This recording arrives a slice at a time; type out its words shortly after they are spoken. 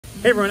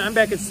Hey everyone, I'm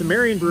back at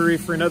Sumerian Brewery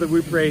for another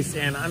Whoop race,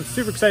 and I'm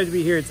super excited to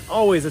be here. It's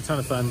always a ton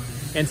of fun.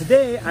 And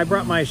today I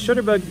brought my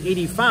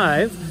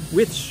ShutterBug85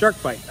 with Shark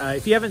Byte.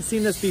 If you haven't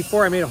seen this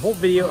before, I made a whole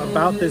video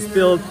about this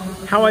build,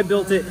 how I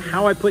built it,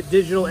 how I put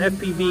digital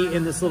FPV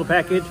in this little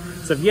package.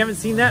 So if you haven't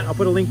seen that, I'll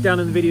put a link down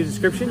in the video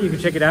description. You can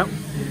check it out.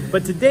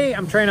 But today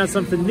I'm trying out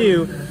something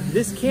new.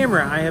 This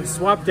camera I have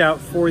swapped out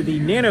for the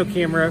Nano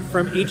camera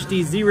from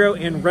HDZero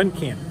and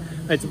RunCam.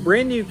 It's a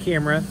brand new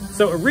camera.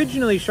 So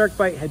originally Shark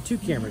Byte had two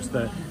cameras,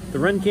 the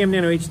RunCam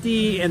Nano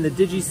HD and the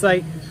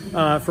DigiSight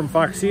from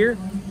Foxeer.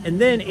 And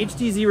then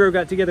HDZero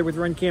got together with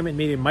RunCam and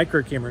made a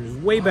micro camera. It was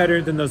way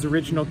better than those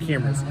original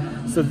cameras.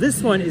 So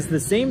this one is the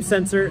same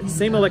sensor,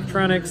 same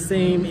electronics,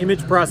 same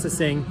image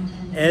processing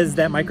as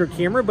that micro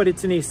camera, but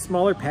it's in a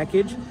smaller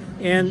package.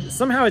 And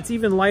somehow it's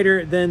even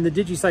lighter than the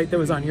DigiSight that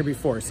was on here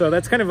before. So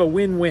that's kind of a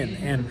win-win.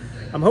 And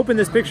I'm hoping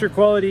this picture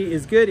quality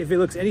is good. If it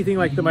looks anything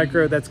like the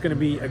micro, that's gonna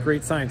be a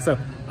great sign. So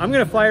I'm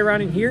gonna fly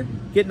around in here,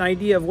 get an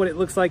idea of what it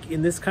looks like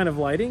in this kind of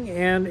lighting,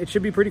 and it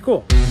should be pretty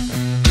cool.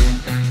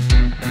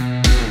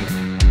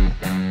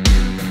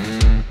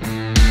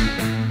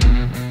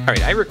 All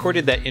right, I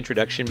recorded that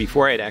introduction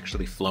before I had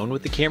actually flown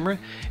with the camera,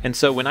 and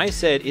so when I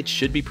said it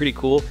should be pretty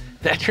cool,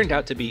 that turned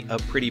out to be a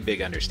pretty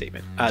big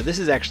understatement. This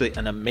is actually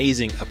an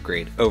amazing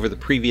upgrade over the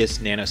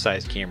previous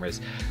nano-sized cameras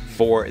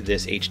for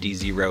this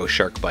HDZero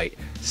Shark Byte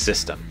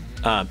system.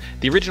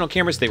 The original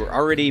cameras, they were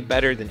already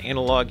better than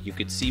analog. You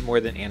could see more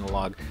than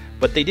analog,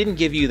 but they didn't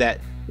give you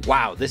that,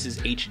 wow, this is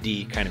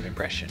HD kind of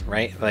impression,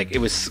 right? Like it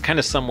was kind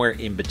of somewhere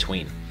in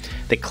between.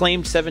 They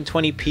claimed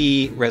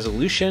 720p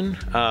resolution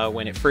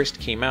when it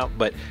first came out,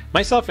 but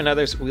myself and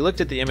others, we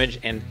looked at the image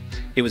and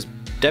it was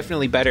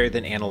definitely better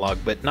than analog,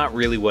 but not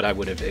really what I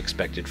would have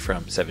expected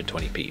from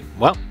 720p.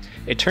 Well,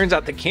 it turns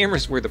out the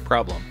cameras were the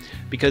problem,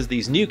 because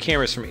these new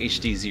cameras from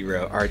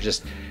HDZero are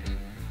just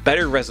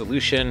better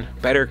resolution,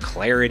 better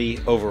clarity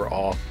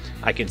overall.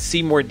 I can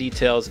see more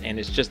details and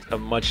it's just a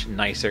much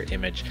nicer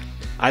image.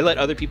 I let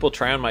other people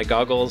try on my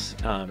goggles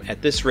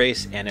at this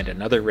race and at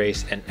another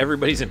race, and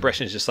everybody's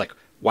impression is just like,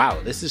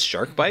 wow, this is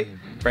Shark Byte,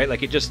 right?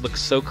 Like it just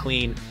looks so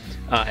clean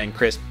and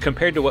crisp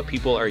compared to what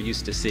people are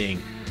used to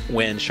seeing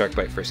when Shark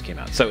Byte first came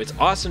out. So it's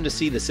awesome to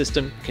see the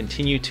system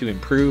continue to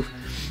improve.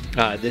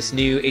 This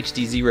new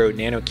HDZero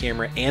Nano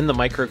camera and the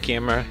micro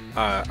camera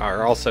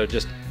are also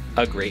just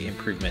a great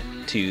improvement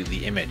to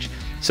the image.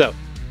 So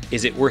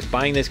is it worth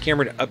buying this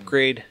camera to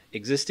upgrade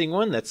existing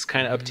one? That's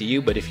kind of up to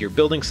you, but if you're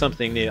building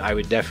something new, I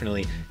would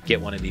definitely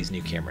get one of these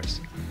new cameras.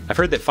 I've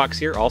heard that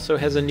Foxeer also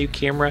has a new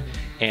camera,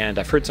 and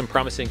I've heard some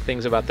promising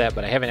things about that,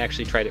 but I haven't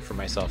actually tried it for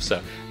myself, so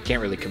I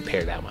can't really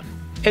compare that one.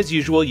 As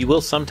usual, you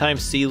will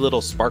sometimes see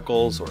little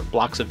sparkles or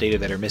blocks of data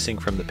that are missing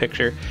from the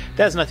picture.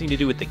 That has nothing to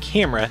do with the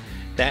camera.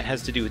 That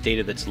has to do with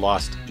data that's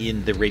lost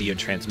in the radio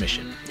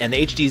transmission. And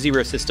the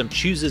HDZero system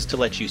chooses to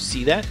let you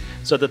see that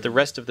so that the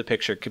rest of the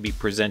picture can be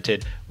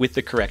presented with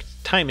the correct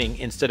timing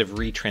instead of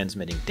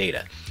retransmitting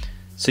data.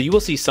 So you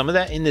will see some of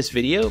that in this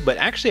video, but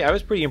actually I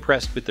was pretty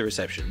impressed with the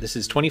reception. This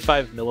is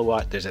 25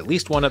 milliwatt, there's at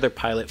least one other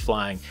pilot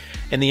flying,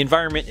 and the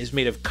environment is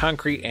made of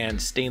concrete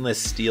and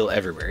stainless steel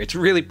everywhere. It's a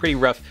really pretty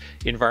rough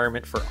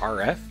environment for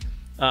RF,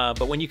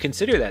 but when you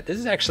consider that, this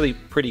is actually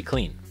pretty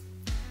clean.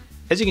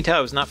 As you can tell,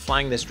 I was not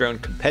flying this drone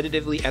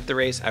competitively at the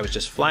race. I was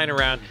just flying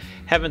around,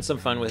 having some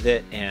fun with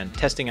it, and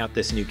testing out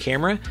this new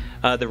camera.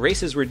 The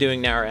races we're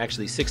doing now are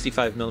actually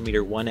 65mm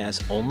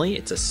 1S only.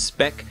 It's a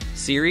spec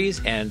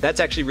series, and that's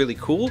actually really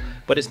cool,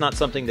 but it's not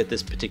something that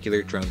this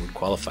particular drone would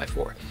qualify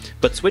for.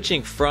 But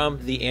switching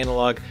from the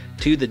analog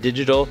to the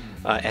digital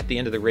at the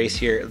end of the race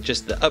here,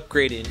 just the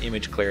upgrade in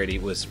image clarity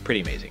was pretty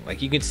amazing. Like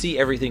you can see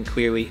everything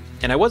clearly,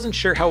 and I wasn't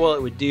sure how well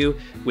it would do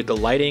with the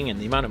lighting and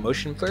the amount of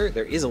motion blur.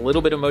 There is a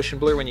little bit of motion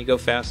blur when you go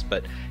fast,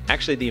 but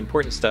actually the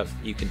important stuff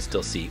you can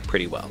still see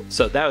pretty well.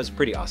 So that was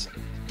pretty awesome.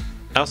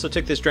 I also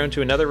took this drone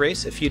to another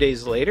race a few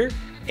days later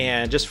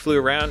and just flew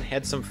around,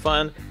 had some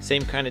fun,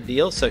 same kind of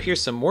deal. So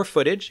here's some more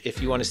footage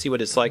if you want to see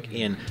what it's like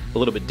in a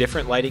little bit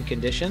different lighting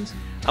conditions.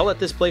 I'll let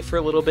this play for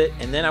a little bit,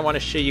 and then I want to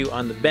show you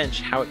on the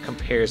bench how it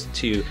compares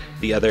to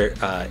the other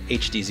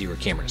HDZero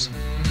cameras.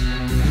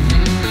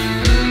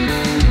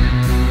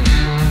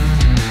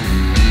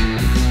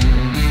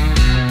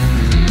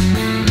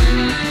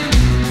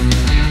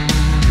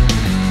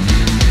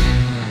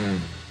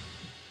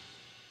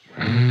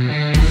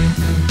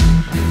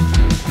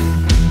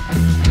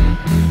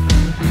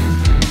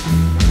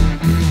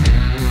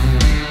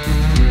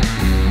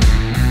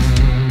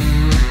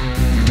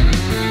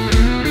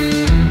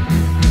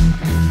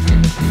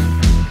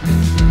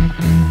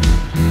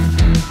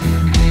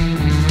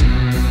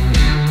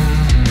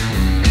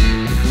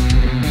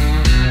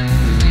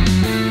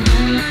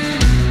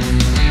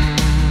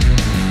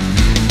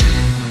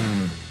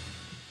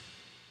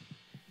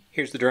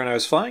 Here's the drone I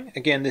was flying.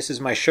 Again, this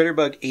is my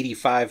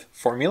ShutterBug85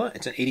 formula.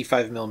 It's an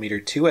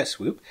 85mm 2S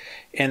swoop,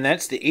 and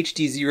that's the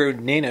HDZero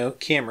Nano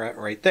camera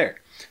right there.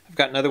 I've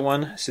got another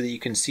one so that you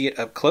can see it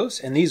up close,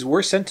 and these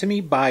were sent to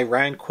me by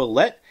Ryan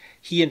Quillette.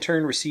 He in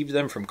turn received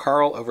them from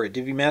Carl over at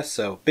DiviMath,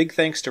 so big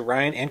thanks to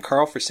Ryan and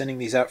Carl for sending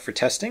these out for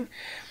testing.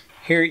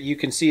 Here you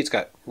can see it's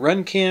got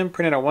RunCam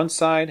printed on one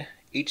side,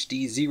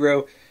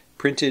 HDZero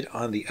printed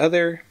on the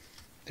other.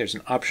 There's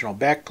an optional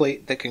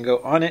backplate that can go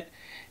on it,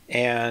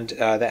 and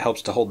that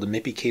helps to hold the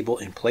MIPI cable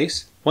in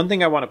place. One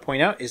thing I want to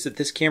point out is that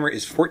this camera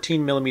is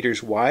 14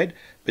 millimeters wide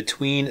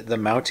between the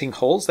mounting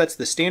holes. That's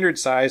the standard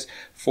size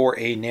for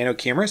a Nano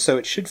camera, so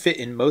it should fit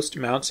in most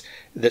mounts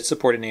that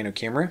support a Nano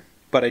camera.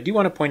 But I do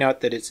want to point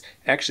out that it's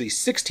actually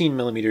 16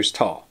 millimeters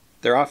tall.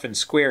 They're often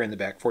square in the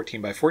back,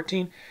 14 by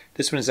 14.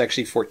 This one is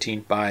actually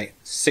 14 by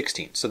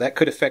 16, so that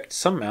could affect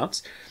some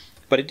mounts.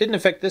 But it didn't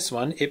affect this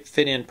one. It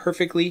fit in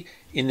perfectly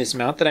in this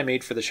mount that I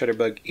made for the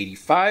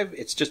ShutterBug85.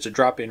 It's just a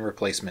drop-in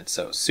replacement,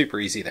 so super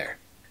easy there.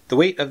 The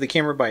weight of the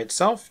camera by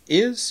itself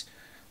is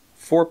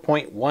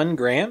 4.1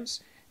 grams.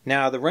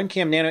 Now the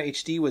RunCam Nano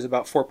HD was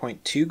about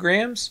 4.2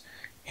 grams,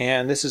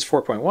 and this is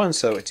 4.1,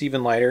 so it's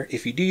even lighter.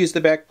 If you do use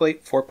the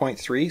backplate,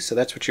 4.3, so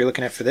that's what you're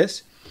looking at for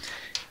this.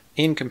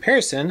 In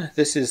comparison,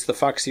 this is the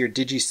Foxeer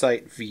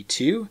DigiSight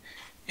V2,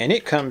 and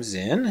it comes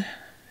in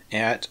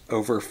at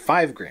over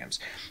 5 grams.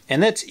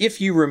 And that's if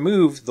you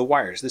remove the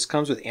wires. This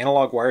comes with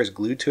analog wires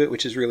glued to it,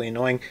 which is really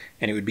annoying,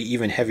 and it would be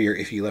even heavier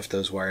if you left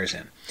those wires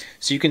in.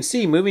 So you can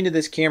see, moving to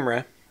this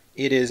camera,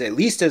 it is at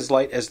least as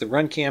light as the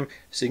RunCam,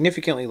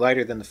 significantly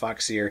lighter than the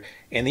Foxeer,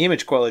 and the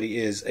image quality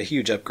is a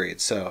huge upgrade,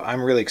 so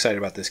I'm really excited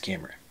about this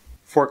camera.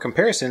 For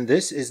comparison,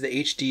 this is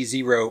the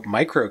HDZero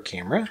micro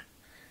camera.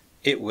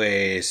 It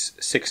weighs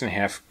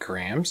 6.5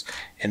 grams,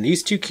 and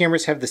these two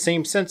cameras have the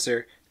same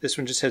sensor. This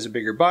one just has a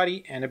bigger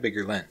body and a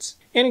bigger lens.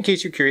 And in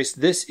case you're curious,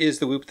 this is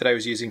the whoop that I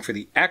was using for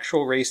the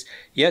actual race.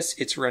 Yes,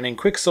 it's running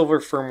Quicksilver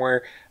firmware.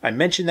 I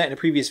mentioned that in a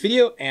previous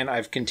video, and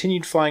I've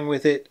continued flying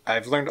with it.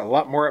 I've learned a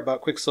lot more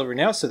about Quicksilver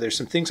now, so there's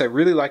some things I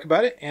really like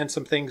about it and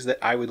some things that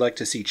I would like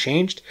to see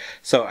changed.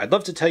 So I'd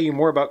love to tell you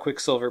more about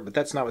Quicksilver, but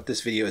that's not what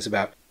this video is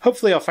about.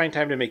 Hopefully I'll find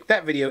time to make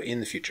that video in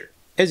the future.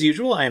 As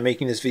usual, I am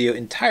making this video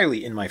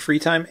entirely in my free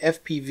time.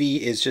 FPV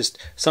is just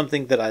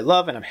something that I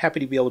love, and I'm happy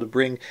to be able to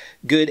bring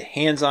good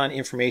hands-on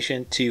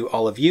information to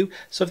all of you.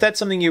 So if that's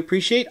something you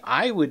appreciate,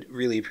 I would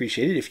really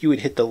appreciate it if you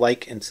would hit the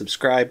like and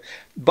subscribe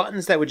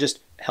buttons. That would just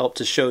help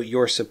to show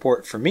your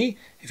support for me.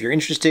 If you're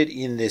interested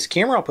in this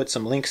camera, I'll put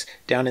some links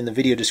down in the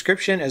video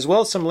description, as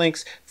well as some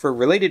links for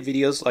related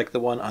videos like the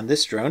one on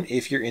this drone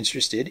if you're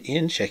interested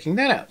in checking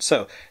that out.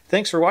 So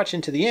thanks for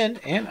watching to the end,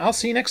 and I'll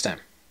see you next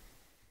time.